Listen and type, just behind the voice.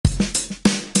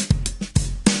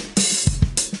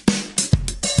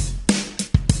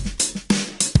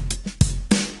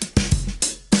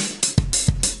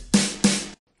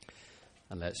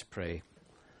Let's pray.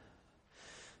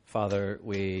 Father,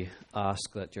 we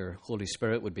ask that your Holy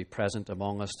Spirit would be present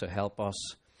among us to help us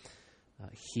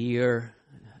hear,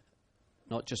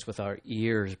 not just with our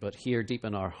ears, but hear deep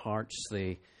in our hearts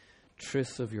the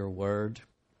truth of your word.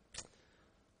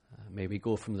 May we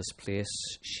go from this place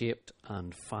shaped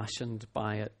and fashioned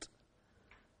by it,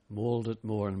 molded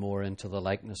more and more into the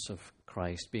likeness of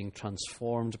Christ, being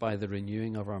transformed by the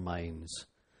renewing of our minds,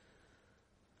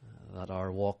 that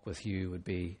our walk with you would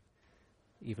be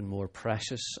even more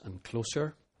precious and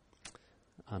closer,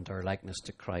 and our likeness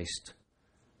to Christ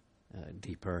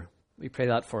deeper. We pray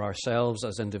that for ourselves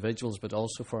as individuals, but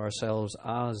also for ourselves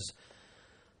as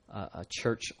a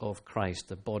church of Christ,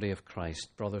 the body of Christ,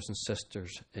 brothers and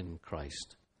sisters in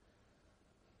Christ,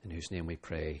 in whose name we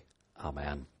pray.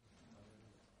 Amen.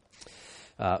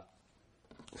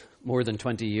 More than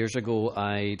 20 years ago,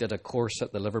 I did a course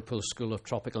at the Liverpool School of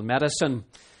Tropical Medicine.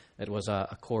 It was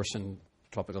a course in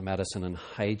tropical medicine and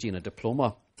hygiene, a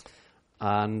diploma.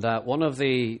 And one of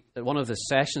the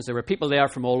sessions, there were people there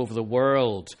from all over the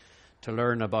world to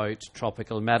learn about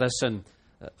tropical medicine.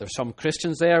 There's some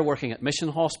Christians there working at mission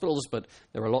hospitals, but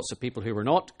there were lots of people who were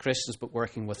not Christians but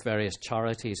working with various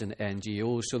charities and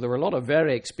NGOs. So there were a lot of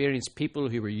very experienced people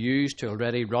who were used to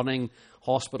already running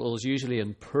hospitals, usually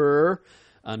in poor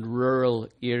and rural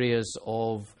areas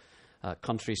of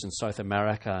countries in South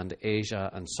America and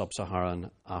Asia and Sub-Saharan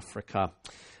Africa.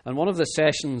 And one of the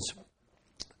sessions,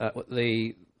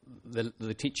 the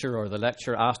teacher or the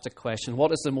lecturer asked a question: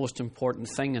 what is the most important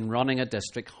thing in running a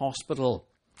district hospital?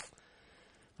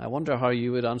 I wonder how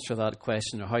you would answer that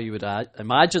question, or how you would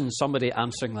imagine somebody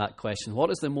answering that question. What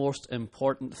is the most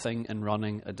important thing in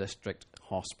running a district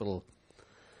hospital?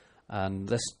 And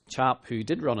this chap who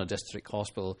did run a district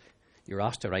hospital, you're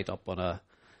asked to write up on a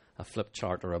flip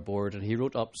chart or a board, and he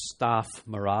wrote up staff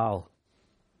morale.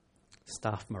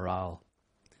 Staff morale.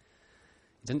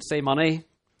 He didn't say money,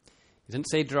 he didn't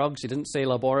say drugs, he didn't say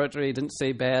laboratory, he didn't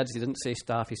say beds, he didn't say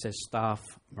staff, he says staff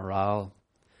morale.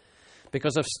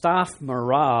 Because if staff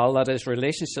morale, that is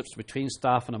relationships between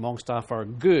staff and among staff, are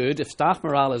good, if staff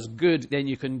morale is good, then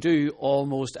you can do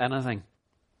almost anything,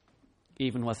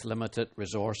 even with limited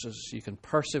resources. You can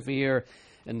persevere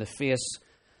in the face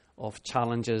of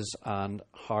challenges and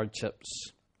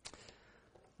hardships.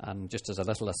 And just as a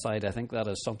little aside, I think that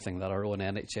is something that our own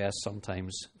NHS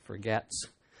sometimes forgets.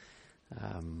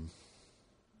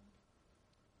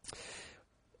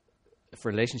 If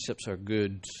relationships are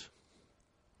good,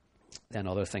 then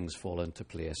other things fall into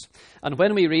place. And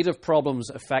when we read of problems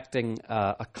affecting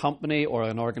a company or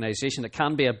an organisation, it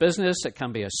can be a business, it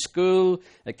can be a school,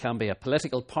 it can be a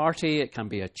political party, it can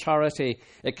be a charity,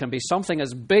 it can be something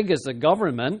as big as the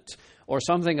government or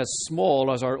something as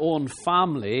small as our own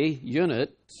family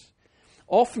unit.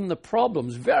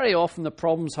 Very often the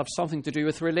problems have something to do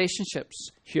with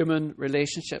relationships, human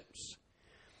relationships.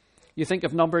 You think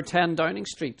of number 10 Downing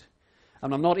Street.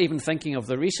 And I'm not even thinking of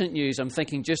the recent news. I'm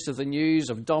thinking just of the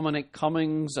news of Dominic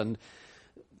Cummings and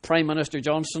Prime Minister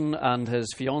Johnson and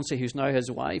his fiancée, who's now his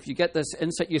wife. You get this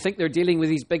insight. You think they're dealing with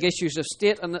these big issues of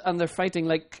state, and they're fighting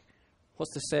like,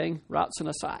 what's the saying? Rats in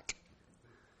a sack.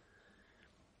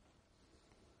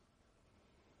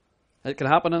 It can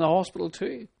happen in a hospital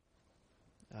too.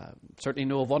 Certainly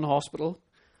know of one hospital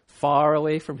far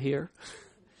away from here,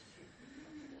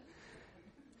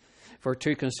 where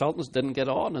two consultants didn't get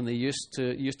on, and they used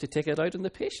to take it out on the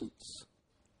patients.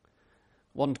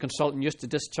 One consultant used to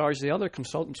discharge the other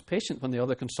consultant's patient when the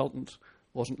other consultant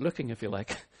wasn't looking, if you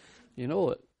like. You know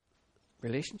it.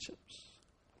 Relationships.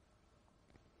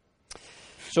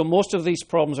 So most of these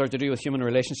problems are to do with human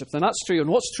relationships, and that's true. And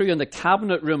what's true in the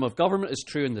cabinet room of government is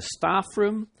true in the staff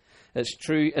room. It's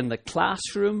true in the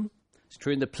classroom. It's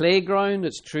true in the playground.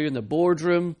 It's true in the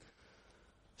boardroom.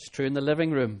 It's true in the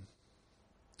living room.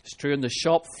 It's true in the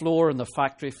shop floor, and the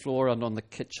factory floor, and on the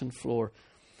kitchen floor.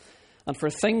 And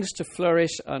for things to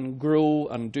flourish and grow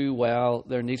and do well,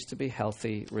 there needs to be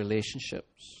healthy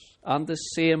relationships. And the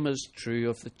same is true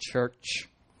of the church.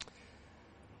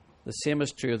 The same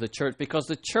is true of the church, because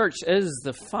the church is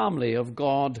the family of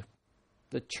God.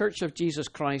 The church of Jesus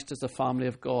Christ is the family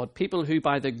of God. People who,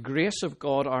 by the grace of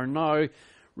God, are now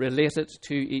related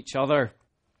to each other.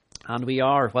 And we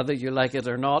are, whether you like it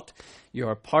or not. You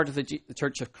are part of the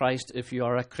Church of Christ. If you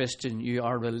are a Christian, you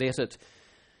are related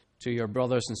to your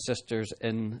brothers and sisters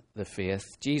in the faith.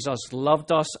 Jesus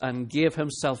loved us and gave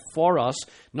himself for us,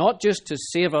 not just to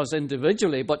save us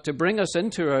individually, but to bring us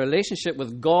into a relationship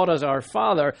with God as our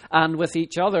Father and with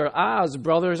each other as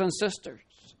brothers and sisters.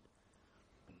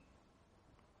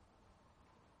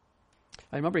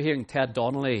 I remember hearing Ted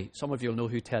Donnelly, some of you will know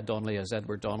who Ted Donnelly is,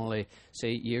 Edward Donnelly,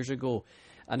 say years ago,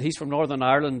 And he's from Northern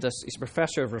Ireland. He's a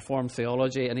professor of Reformed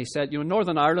theology. And he said, in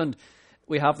Northern Ireland,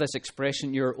 we have this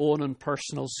expression, your own and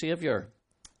personal saviour.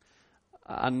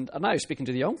 And I was speaking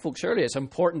to the young folks earlier. It's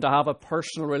important to have a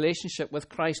personal relationship with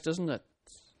Christ, isn't it?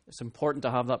 It's important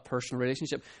to have that personal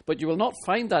relationship. But you will not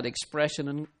find that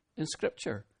expression in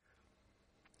Scripture.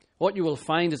 What you will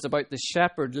find is about the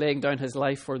shepherd laying down his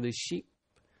life for the sheep.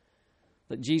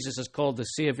 That Jesus is called the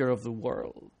Saviour of the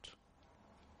world.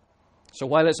 So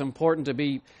while it's important to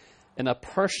be in a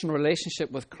personal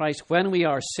relationship with Christ, when we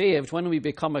are saved, when we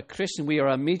become a Christian, we are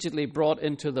immediately brought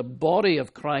into the body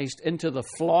of Christ, into the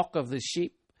flock of the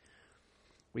sheep.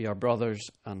 We are brothers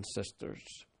and sisters.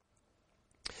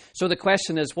 So the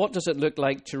question is, what does it look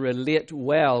like to relate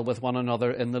well with one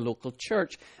another in the local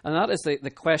church? And that is the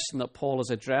question that Paul is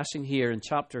addressing here in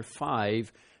chapter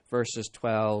 5, verses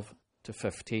 12 to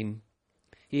 15.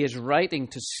 He is writing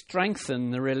to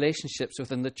strengthen the relationships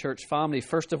within the church family.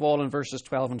 First of all, in verses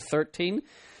 12 and 13,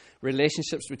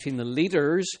 relationships between the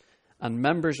leaders and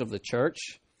members of the church.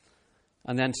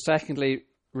 And then secondly,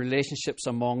 relationships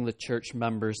among the church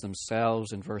members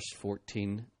themselves in verse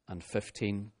 14 and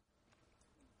 15.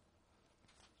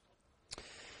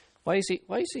 Why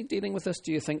is he dealing with this,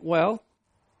 do you think? Well,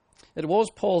 it was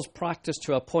Paul's practice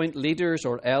to appoint leaders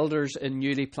or elders in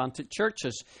newly planted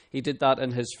churches. He did that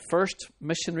in his first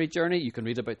missionary journey. You can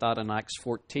read about that in Acts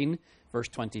 14, verse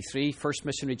 23. First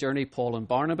missionary journey, Paul and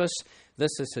Barnabas.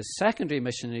 This is his secondary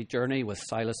missionary journey with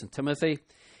Silas and Timothy.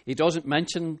 He doesn't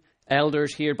mention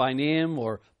elders here by name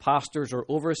or pastors or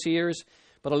overseers,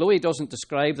 but although he doesn't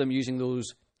describe them using those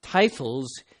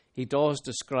titles, he does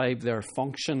describe their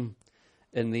function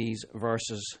in these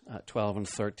verses 12 and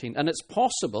 13. And it's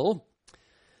possible,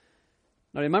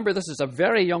 now remember this is a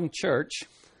very young church,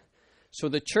 so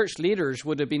the church leaders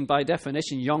would have been by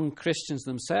definition young Christians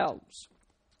themselves.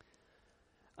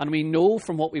 And we know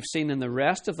from what we've seen in the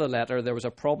rest of the letter, there was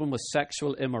a problem with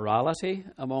sexual immorality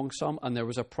among some, and there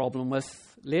was a problem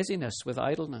with laziness, with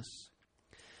idleness.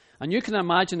 And you can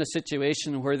imagine a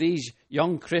situation where these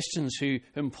young Christians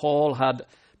whom Paul had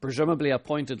presumably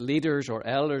appointed leaders or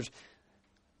elders,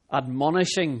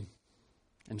 admonishing,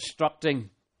 instructing,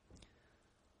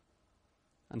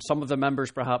 and some of the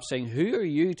members perhaps saying, who are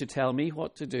you to tell me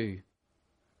what to do?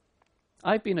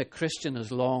 I've been a Christian as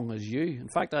long as you. In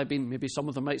fact, maybe some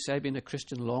of them might say, I've been a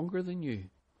Christian longer than you.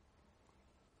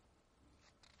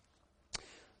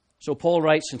 So Paul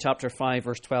writes in chapter 5,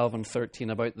 verse 12 and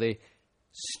 13 about the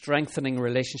strengthening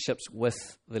relationships with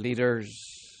the leaders.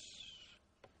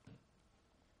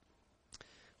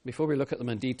 Before we look at them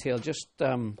in detail,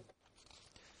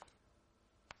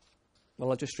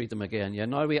 I'll just read them again. Yeah.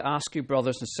 Now we ask you,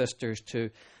 brothers and sisters, to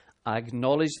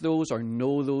acknowledge those or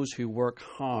know those who work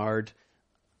hard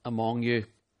among you,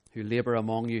 who labour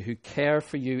among you, who care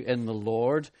for you in the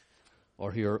Lord,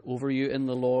 or who are over you in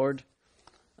the Lord,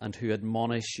 and who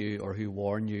admonish you or who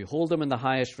warn you. Hold them in the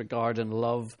highest regard and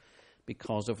love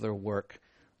because of their work.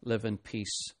 Live in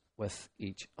peace with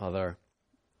each other.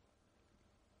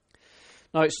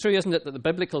 Now, it's true, isn't it, that the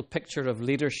biblical picture of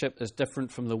leadership is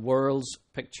different from the world's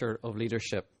picture of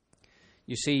leadership.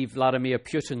 You see Vladimir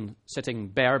Putin sitting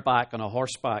bareback on a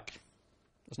horseback.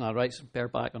 Isn't that right?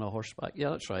 Bareback on a horseback. Yeah,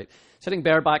 that's right. Sitting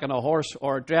bareback on a horse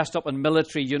or dressed up in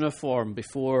military uniform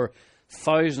before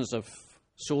thousands of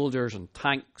soldiers and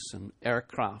tanks and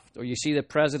aircraft. Or you see the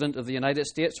President of the United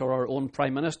States or our own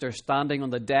Prime Minister standing on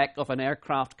the deck of an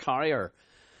aircraft carrier,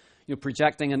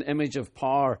 projecting an image of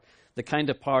power, the kind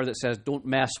of power that says, don't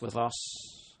mess with us.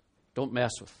 Don't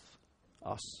mess with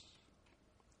us.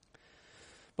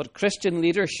 But Christian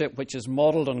leadership, which is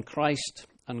modelled on Christ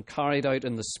and carried out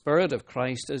in the Spirit of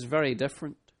Christ, is very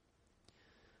different.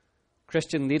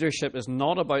 Christian leadership is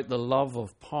not about the love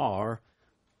of power,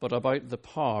 but about the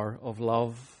power of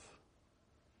love.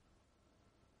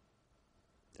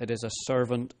 It is a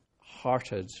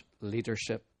servant-hearted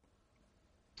leadership.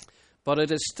 But it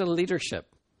is still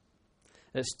leadership.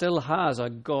 It still has a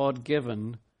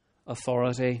God-given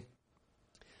authority.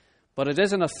 But it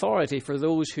is an authority for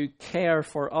those who care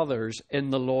for others in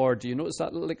the Lord. Do you notice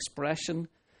that little expression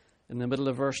in the middle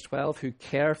of verse 12? Who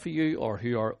care for you or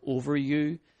who are over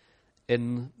you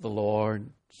in the Lord.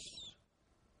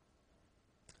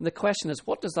 And the question is,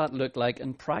 what does that look like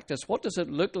in practice? What does it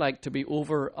look like to be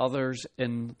over others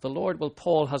in the Lord? Well,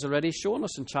 Paul has already shown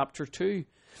us in chapter 2.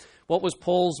 What was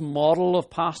Paul's model of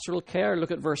pastoral care?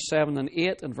 Look at verse 7 and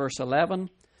 8 and verse 11.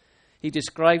 He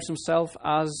describes himself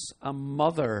as a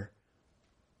mother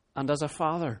and as a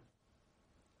father.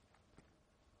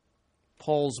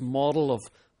 Paul's model of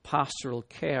pastoral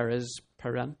care is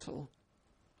parental.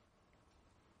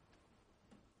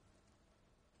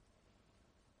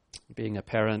 Being a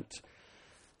parent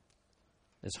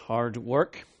is hard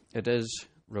work. It is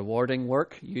rewarding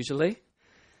work, usually,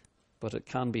 but it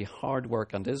can be hard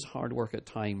work and is hard work at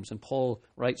times. And Paul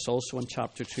writes also in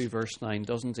chapter 2, verse 9,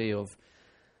 doesn't he, of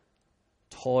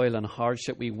toil and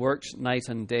hardship. We worked night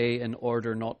and day in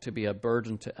order not to be a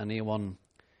burden to anyone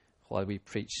while we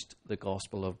preached the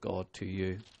gospel of God to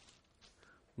you.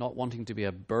 Not wanting to be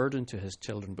a burden to his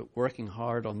children, but working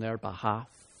hard on their behalf.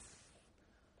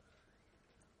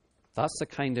 That's the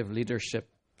kind of leadership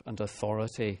and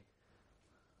authority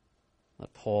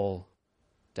that Paul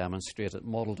demonstrated,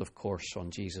 modelled, of course, on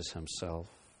Jesus himself.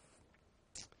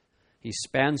 He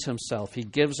spends himself, he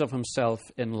gives of himself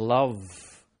in love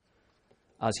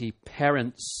as he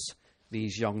parents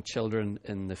these young children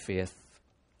in the faith.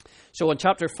 So in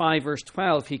chapter 5, verse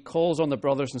 12, he calls on the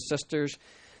brothers and sisters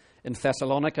in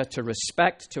Thessalonica to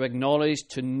respect, to acknowledge,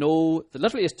 to know.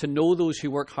 Literally is to know those who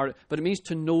work hard, but it means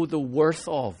to know the worth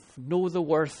of. Know the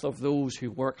worth of those who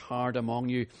work hard among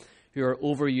you, who are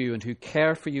over you and who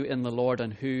care for you in the Lord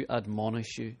and who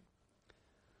admonish you.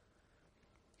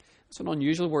 It's an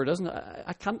unusual word, isn't it?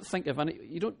 I can't think of any.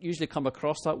 You don't usually come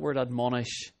across that word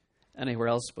admonish anywhere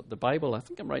else but the Bible. I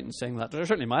think I'm right in saying that.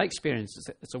 Certainly my experience,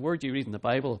 it's a word you read in the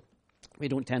Bible. We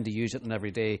don't tend to use it in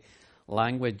everyday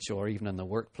language or even in the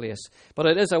workplace. But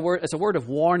it is a word. It's a word of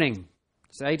warning.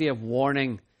 It's the idea of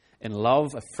warning in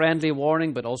love, a friendly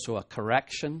warning, but also a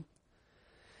correction.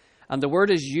 And the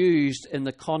word is used in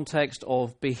the context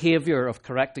of behavior, of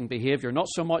correcting behavior, not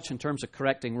so much in terms of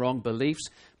correcting wrong beliefs,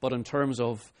 but in terms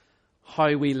of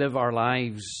how we live our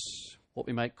lives, what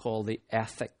we might call the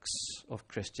ethics of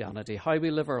Christianity, how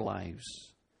we live our lives.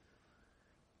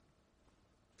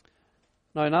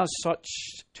 Now, and as such,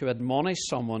 to admonish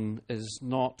someone is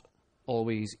not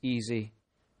always easy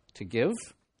to give,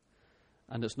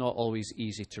 and it's not always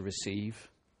easy to receive.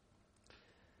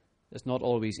 It's not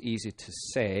always easy to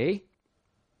say,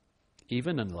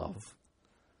 even in love,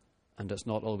 and it's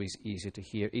not always easy to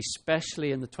hear,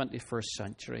 especially in the 21st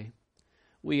century.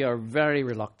 We are very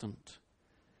reluctant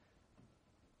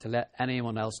to let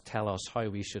anyone else tell us how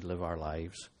we should live our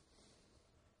lives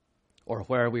or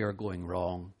where we are going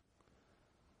wrong,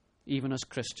 even as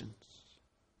Christians.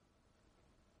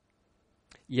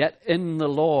 Yet in the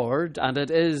Lord, and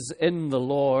it is in the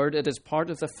Lord, it is part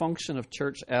of the function of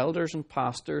church elders and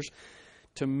pastors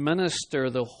to minister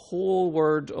the whole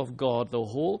Word of God, the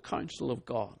whole counsel of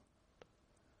God,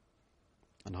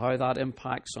 and how that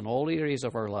impacts on all areas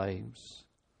of our lives,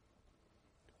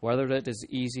 whether it is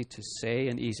easy to say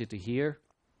and easy to hear,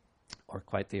 or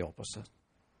quite the opposite.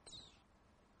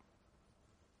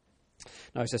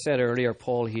 Now, as I said earlier,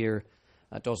 Paul here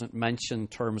doesn't mention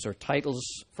terms or titles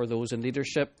for those in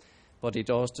leadership, but he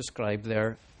does describe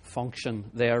their function,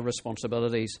 their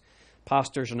responsibilities.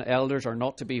 Pastors and elders are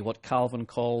not to be what Calvin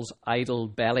calls idle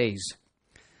bellies.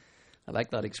 I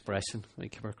like that expression when you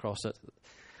come across it.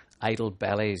 Idle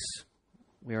bellies.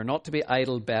 We are not to be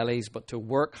idle bellies, but to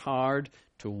work hard,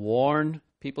 to warn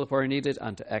people where needed,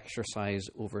 and to exercise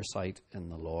oversight in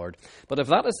the Lord. But if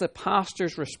that is the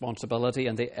pastor's responsibility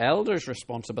and the elder's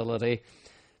responsibility,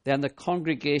 then the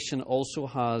congregation also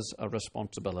has a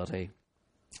responsibility.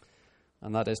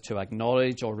 And that is to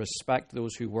acknowledge or respect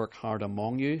those who work hard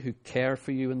among you, who care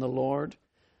for you in the Lord,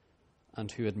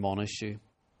 and who admonish you.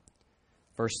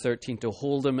 Verse 13, to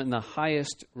hold them in the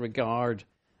highest regard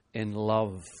in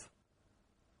love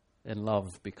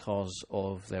because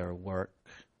of their work.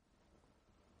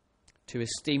 To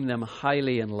esteem them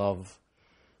highly in love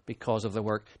because of their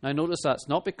work. Now notice that's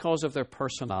not because of their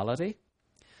personality.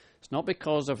 It's not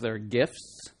because of their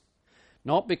gifts.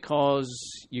 Not because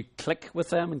you click with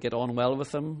them and get on well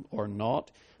with them or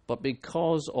not, but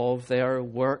because of their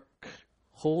work.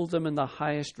 Hold them in the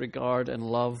highest regard and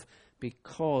love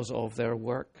because of their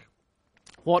work.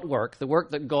 What work? The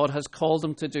work that God has called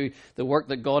them to do, the work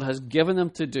that God has given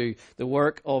them to do, the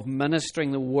work of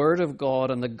ministering the Word of God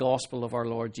and the gospel of our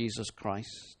Lord Jesus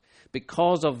Christ.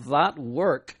 Because of that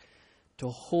work, to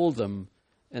hold them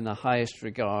in the highest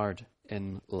regard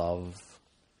in love.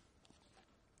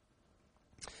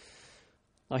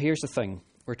 Now here's the thing.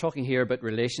 We're talking here about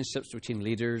relationships between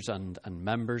leaders and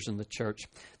members in the church.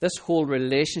 This whole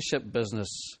relationship business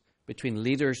between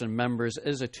leaders and members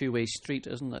is a two-way street,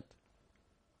 isn't it?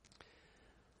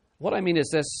 What I mean is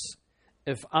this: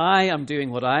 if I am doing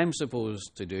what I'm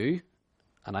supposed to do,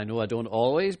 and I know I don't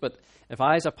always, but if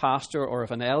I as a pastor or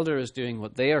if an elder is doing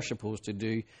what they are supposed to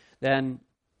do, then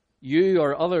you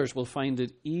or others will find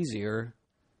it easier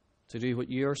to do what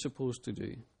you are supposed to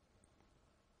do.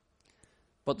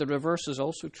 But the reverse is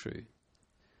also true.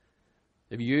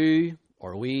 If you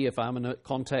or we, if I'm in a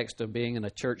context of being in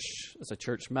a church as a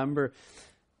church member,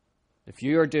 if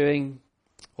you are doing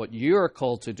what you are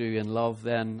called to do in love,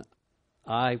 then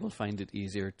I will find it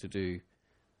easier to do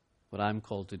what I'm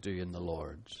called to do in the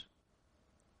Lord.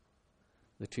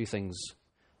 The two things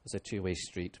is a two-way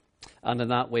street. And in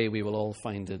that way, we will all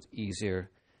find it easier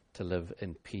to live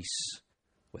in peace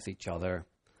with each other.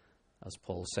 As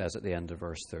Paul says at the end of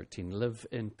verse 13, live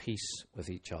in peace with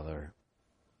each other.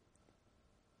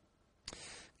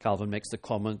 Calvin makes the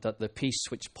comment that the peace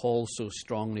which Paul so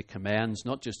strongly commends,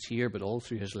 not just here but all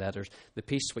through his letters, the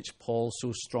peace which Paul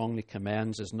so strongly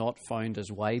commends is not found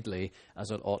as widely as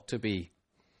it ought to be.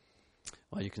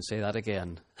 Well, you can say that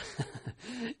again.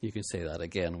 You can say that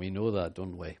again. We know that,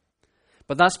 don't we?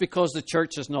 But that's because the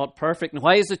church is not perfect. And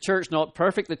why is the church not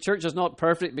perfect? The church is not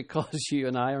perfect because you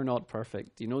and I are not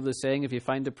perfect. You know the saying, if you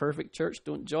find a perfect church,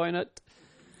 don't join it,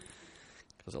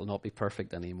 because it'll not be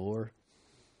perfect anymore.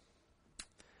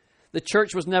 The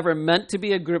church was never meant to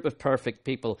be a group of perfect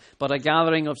people, but a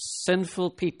gathering of sinful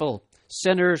people,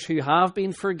 sinners who have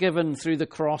been forgiven through the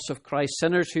cross of Christ,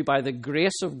 sinners who by the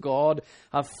grace of God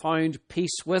have found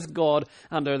peace with God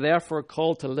and are therefore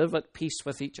called to live at peace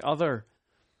with each other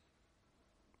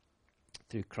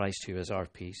through Christ who is our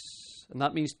peace. And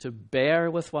that means to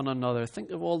bear with one another.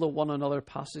 Think of all the one another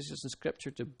passages in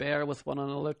Scripture, to bear with one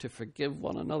another, to forgive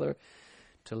one another,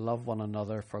 to love one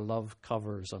another, for love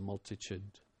covers a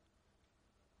multitude.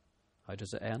 How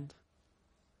does it end?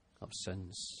 Of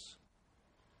sins.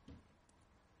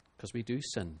 Because we do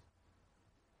sin.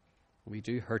 We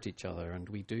do hurt each other, and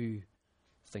we do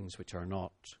things which are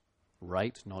not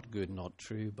right, not good, not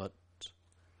true, but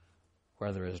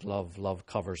where there is love, love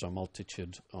covers a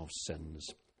multitude of sins.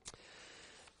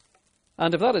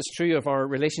 And if that is true of our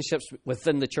relationships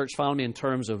within the church family in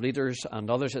terms of leaders and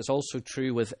others, it's also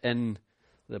true within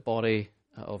the body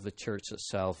of the church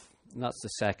itself. And that's the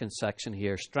second section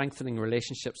here, strengthening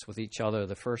relationships with each other.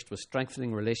 The first was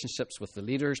strengthening relationships with the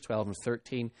leaders, 12 and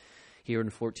 13. Here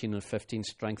in 14 and 15,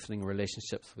 strengthening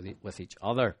relationships with each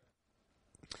other.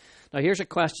 Now here's a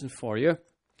question for you.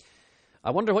 I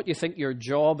wonder what you think your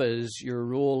job is, your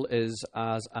role is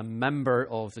as a member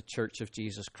of the Church of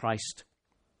Jesus Christ.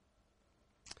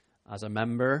 As a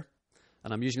member,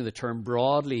 and I'm using the term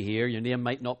broadly here, your name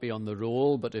might not be on the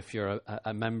roll, but if you're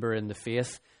a member in the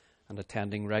faith and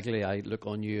attending regularly, I look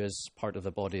on you as part of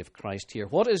the body of Christ here.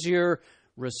 What is your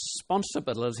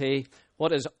responsibility?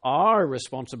 What is our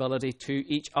responsibility to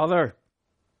each other?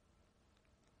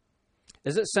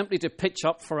 Is it simply to pitch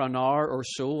up for an hour or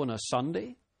so on a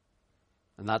Sunday?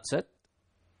 And that's it?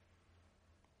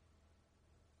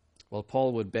 Well,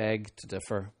 Paul would beg to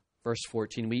differ. Verse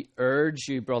 14, we urge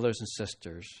you, brothers and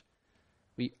sisters.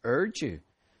 We urge you.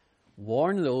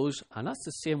 Warn those, and that's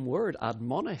the same word,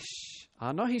 admonish.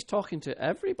 I know he's talking to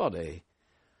everybody.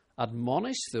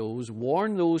 Admonish those,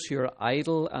 warn those who are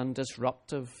idle and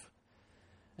disruptive.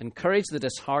 Encourage the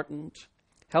disheartened.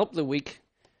 Help the weak.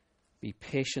 Be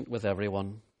patient with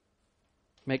everyone.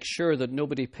 Make sure that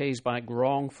nobody pays back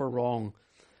wrong for wrong,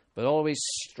 but always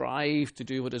strive to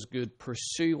do what is good.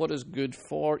 Pursue what is good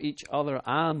for each other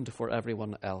and for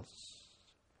everyone else.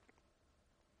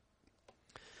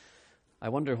 I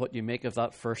wonder what you make of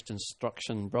that first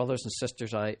instruction. Brothers and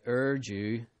sisters, I urge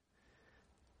you,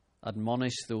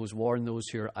 admonish those, warn those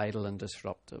who are idle and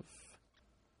disruptive.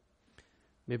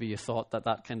 Maybe you thought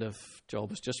that kind of job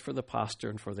was just for the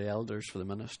pastor and for the elders, for the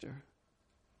minister.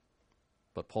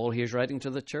 But Paul here's writing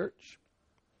to the church.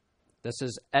 This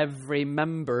is every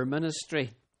member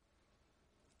ministry.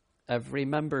 Every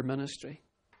member ministry.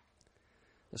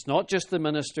 It's not just the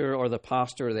minister or the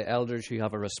pastor or the elders who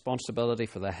have a responsibility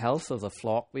for the health of the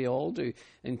flock. We all do,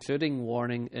 including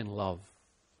warning in love.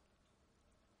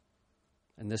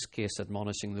 In this case,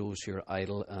 admonishing those who are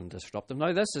idle and disruptive.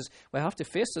 Now, we have to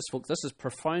face this, folks. This is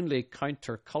profoundly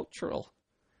countercultural.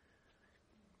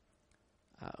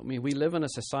 We live in a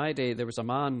society. There was a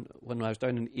man, when I was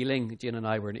down in Ealing, Jane and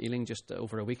I were in Ealing just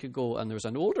over a week ago, and there was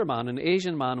an older man, an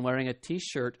Asian man, wearing a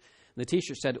T-shirt. And the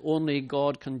T-shirt said, "Only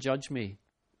God can judge me."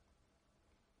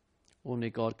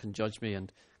 Only God can judge me.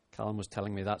 And Callum was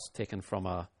telling me that's taken from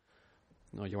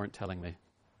No, you weren't telling me.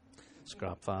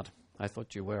 Scrap that. I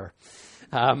thought you were.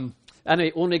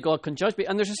 Anyway, only God can judge me.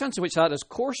 And there's a sense in which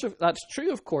that's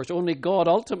true, of course. Only God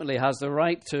ultimately has the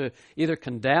right to either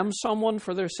condemn someone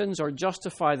for their sins or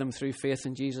justify them through faith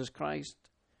in Jesus Christ.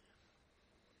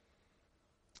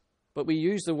 But we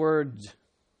use the word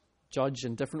judge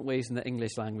in different ways in the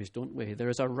English language, don't we? There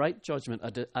is a right judgment,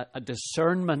 a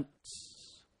discernment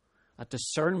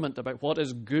about what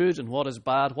is good and what is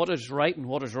bad, what is right and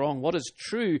what is wrong, what is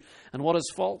true and what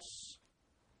is false.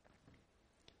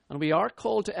 And we are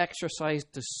called to exercise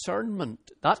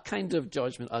discernment, that kind of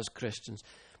judgment as Christians.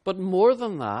 But more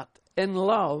than that, in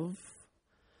love,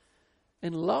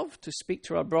 in love to speak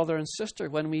to our brother and sister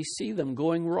when we see them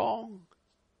going wrong,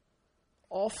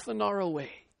 off the narrow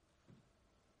way.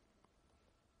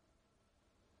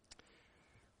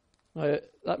 Now,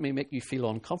 that may make you feel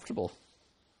uncomfortable,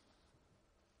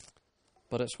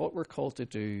 but it's what we're called to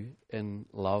do in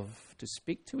love, to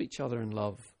speak to each other in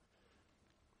love.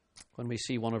 When we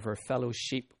see one of our fellow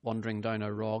sheep wandering down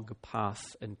a rugged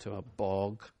path into a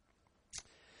bog.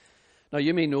 Now,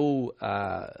 you may know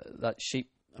that sheep,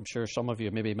 I'm sure some of you,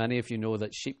 maybe many of you know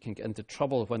that sheep can get into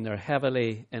trouble when they're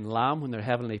heavily in lamb, when they're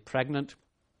heavily pregnant,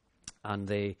 and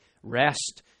they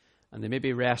rest, and they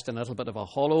maybe rest in a little bit of a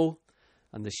hollow,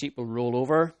 and the sheep will roll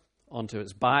over onto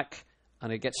its back,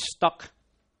 and it gets stuck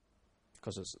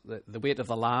because it's the weight of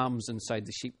the lambs inside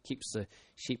the sheep keeps the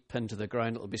sheep pinned to the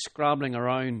ground. It'll be scrambling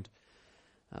around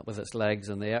with its legs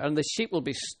in the air. And the sheep will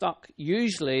be stuck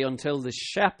usually until the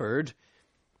shepherd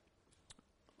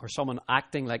or someone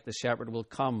acting like the shepherd will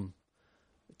come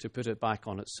to put it back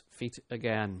on its feet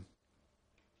again.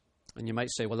 And you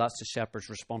might say, well, that's the shepherd's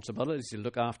responsibility to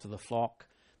look after the flock,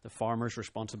 the farmer's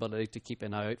responsibility to keep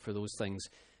an eye out for those things,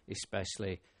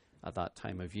 especially at that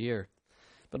time of year.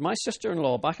 But my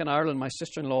sister-in-law, back in Ireland, my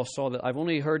sister-in-law saw that. I've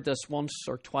only heard this once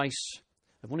or twice.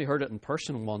 I've only heard it in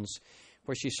person once,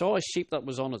 where she saw a sheep that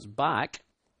was on its back,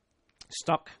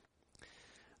 stuck.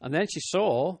 And then she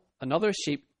saw another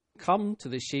sheep come to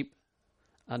the sheep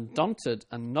and dunt it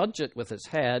and nudge it with its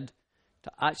head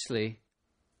to actually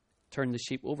turn the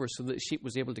sheep over so that the sheep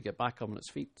was able to get back on its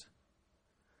feet.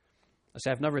 I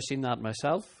say, I've never seen that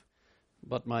myself,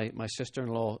 but my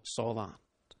sister-in-law saw that.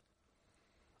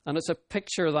 And it's a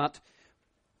picture that,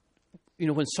 you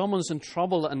know, when someone's in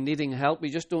trouble and needing help,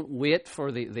 we just don't wait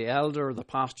for the elder or the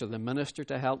pastor, the minister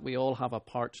to help. We all have a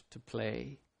part to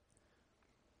play.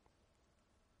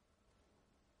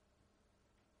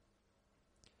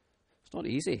 It's not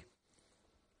easy.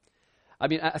 I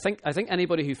mean, I think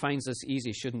anybody who finds this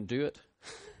easy shouldn't do it.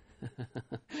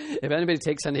 If anybody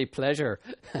takes any pleasure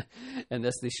in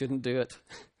this, they shouldn't do it.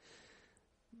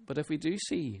 But if we do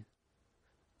see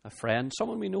a friend,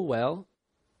 someone we know well,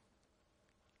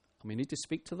 and we need to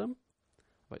speak to them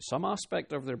about some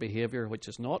aspect of their behavior which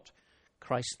is not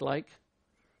Christ-like,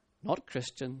 not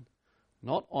Christian,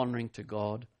 not honouring to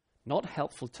God, not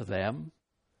helpful to them,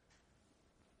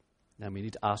 then we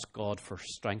need to ask God for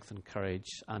strength and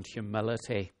courage and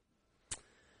humility.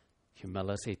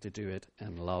 Humility to do it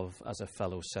in love as a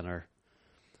fellow sinner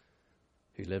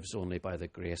who lives only by the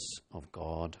grace of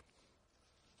God.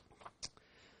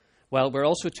 Well, we're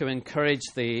also to encourage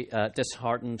the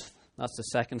disheartened. That's the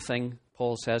second thing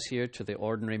Paul says here to the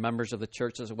ordinary members of the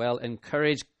church as well.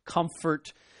 Encourage,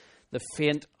 comfort the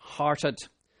faint-hearted.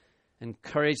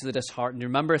 Encourage the disheartened.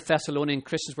 Remember, Thessalonian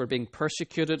Christians were being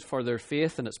persecuted for their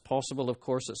faith, and it's possible, of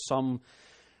course, that some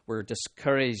were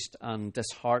discouraged and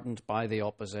disheartened by the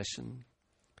opposition.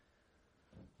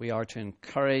 We are to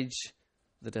encourage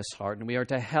the disheartened. We are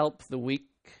to help the weak.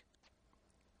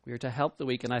 We are to help the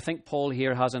weak. And I think Paul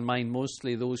here has in mind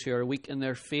mostly those who are weak in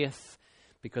their faith,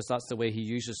 because that's the way he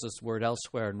uses this word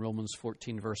elsewhere in Romans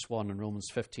 14 verse 1 and Romans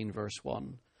 15 verse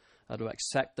 1. To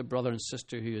accept the brother and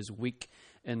sister who is weak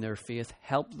in their faith.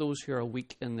 Help those who are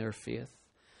weak in their faith.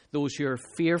 Those who are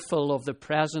fearful of the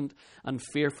present and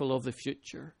fearful of the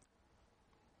future.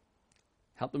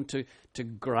 Help them to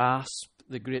grasp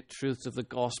the great truths of the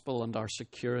gospel and our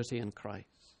security in Christ.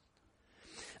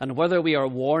 And whether we are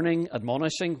warning,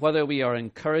 admonishing, whether we are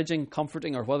encouraging,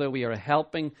 comforting, or whether we are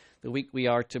helping the weak, we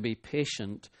are to be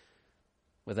patient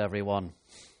with everyone.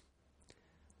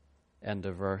 End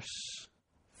of verse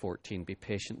 14. Be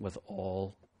patient with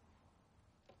all.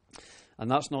 And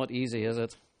that's not easy, is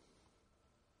it?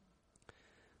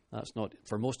 That's not,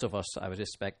 for most of us, I would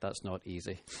expect that's not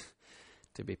easy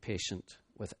to be patient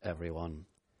with everyone.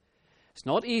 It's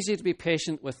not easy to be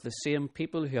patient with the same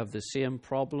people who have the same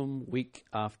problem week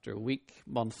after week,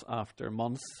 month after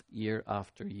month, year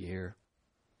after year.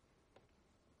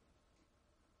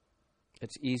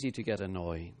 It's easy to get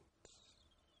annoyed,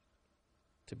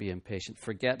 to be impatient,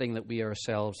 forgetting that we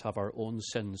ourselves have our own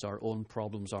sins, our own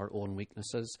problems, our own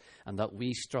weaknesses, and that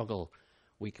we struggle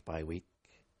week by week.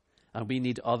 And we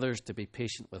need others to be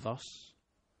patient with us,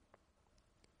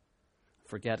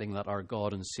 forgetting that our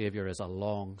God and Saviour is a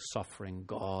long-suffering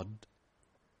God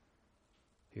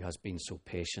who has been so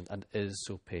patient and is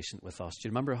so patient with us. Do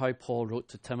you remember how Paul wrote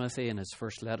to Timothy in his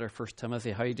first letter, 1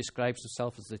 Timothy, how he describes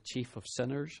himself as the chief of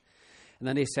sinners? And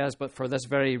then he says, but for this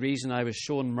very reason I was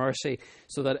shown mercy,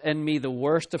 so that in me, the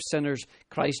worst of sinners,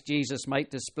 Christ Jesus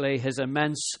might display his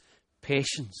immense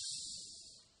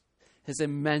patience. His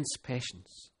immense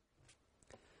patience.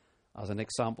 as an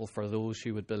example for those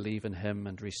who would believe in him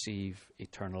and receive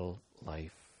eternal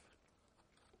life.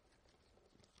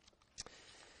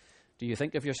 Do you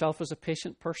think of yourself as a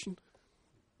patient person?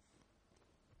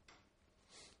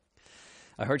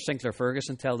 I heard Sinclair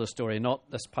Ferguson tell the story, not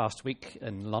this past week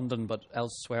in London, but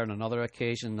elsewhere on another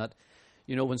occasion, that,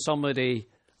 when somebody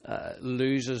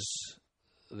loses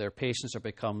their patience or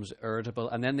becomes irritable,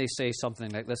 and then they say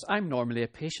something like this: "I'm normally a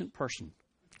patient person."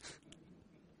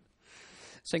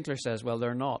 Sinclair says, well,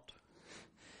 they're not.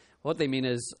 What they mean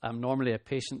is, I'm normally a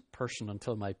patient person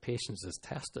until my patience is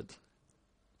tested.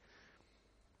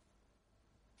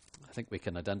 I think we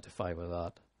can identify with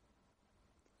that.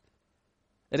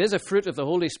 It is a fruit of the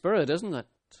Holy Spirit, isn't it?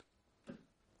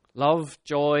 Love,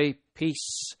 joy,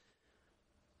 peace,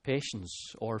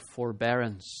 patience, or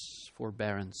forbearance.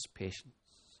 Forbearance, patience.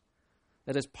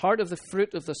 It is part of the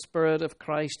fruit of the Spirit of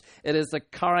Christ. It is the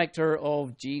character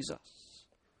of Jesus.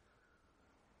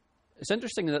 It's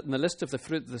interesting that in the list of the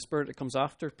fruit of the Spirit, it comes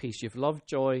after peace. You've love,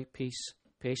 joy, peace,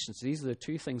 patience. These are the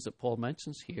two things that Paul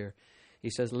mentions here. He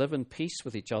says, live in peace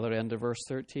with each other, end of verse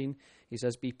 13. He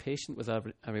says, be patient with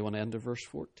everyone, end of verse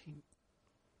 14.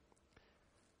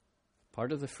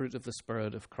 Part of the fruit of the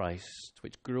Spirit of Christ,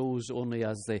 which grows only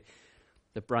as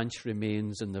the branch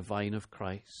remains in the vine of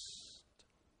Christ.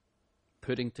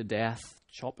 Putting to death,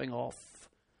 chopping off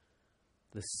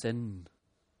the sin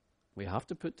we have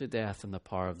to put to death in the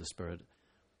power of the Spirit,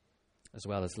 as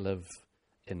well as live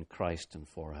in Christ and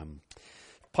for him.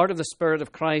 Part of the Spirit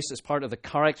of Christ is part of the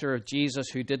character of Jesus,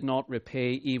 who did not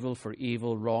repay evil for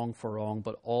evil, wrong for wrong,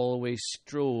 but always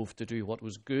strove to do what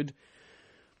was good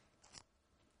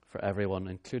for everyone,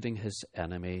 including his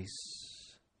enemies.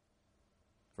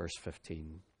 Verse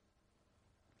 15.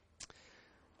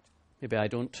 Maybe I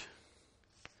don't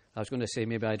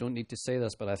need to say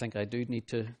this, but I think I do need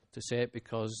to say it,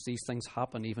 because these things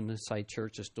happen even inside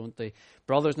churches, don't they?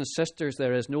 Brothers and sisters,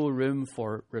 there is no room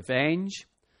for revenge,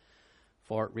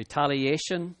 for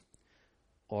retaliation,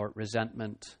 or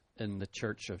resentment in the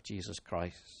church of Jesus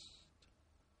Christ.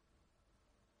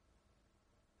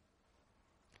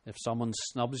 If someone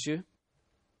snubs you,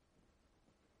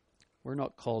 we're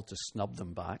not called to snub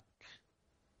them back.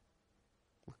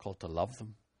 We're called to love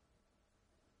them.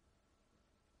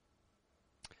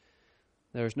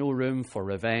 There is no room for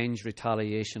revenge,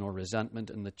 retaliation, or resentment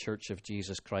in the church of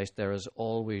Jesus Christ. There is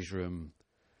always room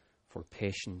for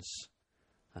patience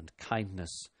and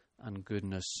kindness and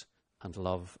goodness and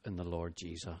love in the Lord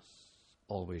Jesus.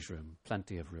 Always room,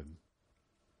 plenty of room.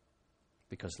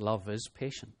 Because love is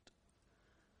patient.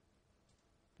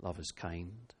 Love is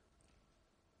kind.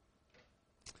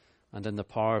 And in the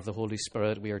power of the Holy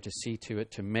Spirit, we are to see to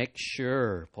it, to make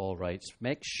sure, Paul writes,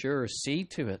 see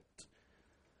to it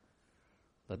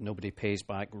that nobody pays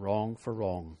back wrong for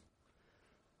wrong,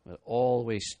 but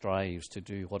always strives to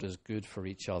do what is good for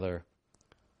each other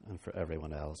and for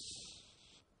everyone else.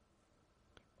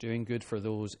 Doing good for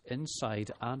those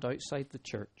inside and outside the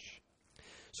church,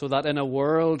 so that in a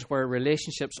world where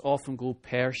relationships often go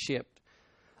pear-shaped,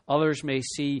 others may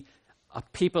see a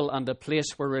people and a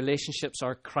place where relationships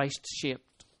are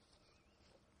Christ-shaped.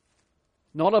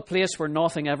 Not a place where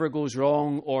nothing ever goes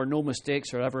wrong, or no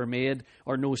mistakes are ever made,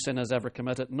 or no sin is ever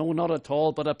committed. No, not at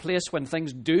all. But a place when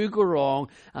things do go wrong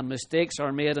and mistakes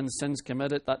are made and sins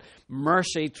committed, that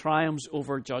mercy triumphs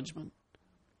over judgment.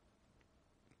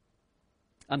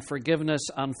 And forgiveness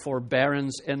and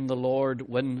forbearance in the Lord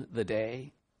win the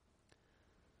day.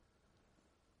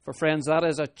 For friends, that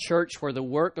is a church where the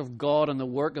work of God and the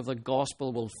work of the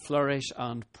gospel will flourish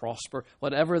and prosper,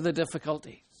 whatever the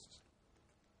difficulties.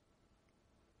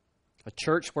 A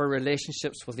church where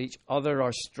relationships with each other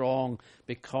are strong,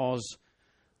 because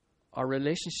our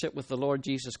relationship with the Lord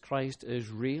Jesus Christ is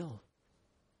real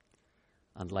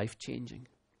and life-changing.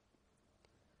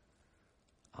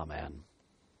 Amen.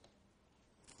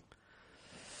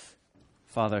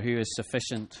 Father, who is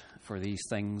sufficient for these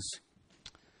things?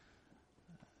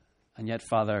 And yet,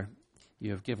 Father,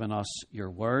 you have given us your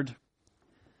word,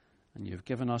 and you have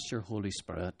given us your Holy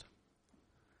Spirit,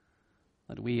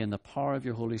 that we, in the power of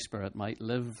your Holy Spirit, might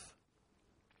live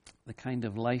the kind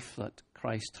of life that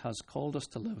Christ has called us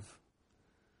to live,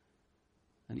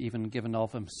 and even given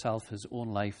of himself his own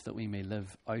life, that we may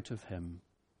live out of him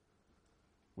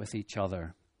with each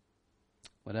other.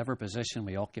 Whatever position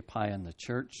we occupy in the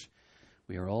church,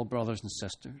 we are all brothers and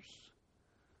sisters.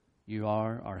 You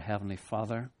are our Heavenly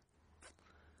Father,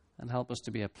 and help us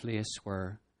to be a place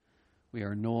where we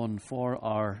are known for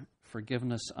our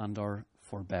forgiveness and our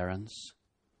forbearance,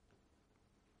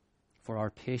 for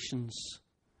our patience,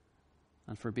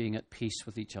 and for being at peace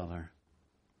with each other.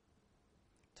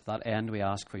 To that end, we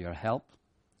ask for your help.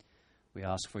 We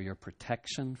ask for your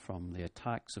protection from the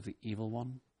attacks of the evil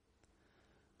one.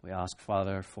 We ask,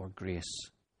 Father, for grace.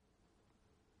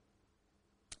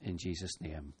 In Jesus'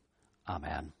 name,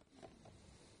 amen.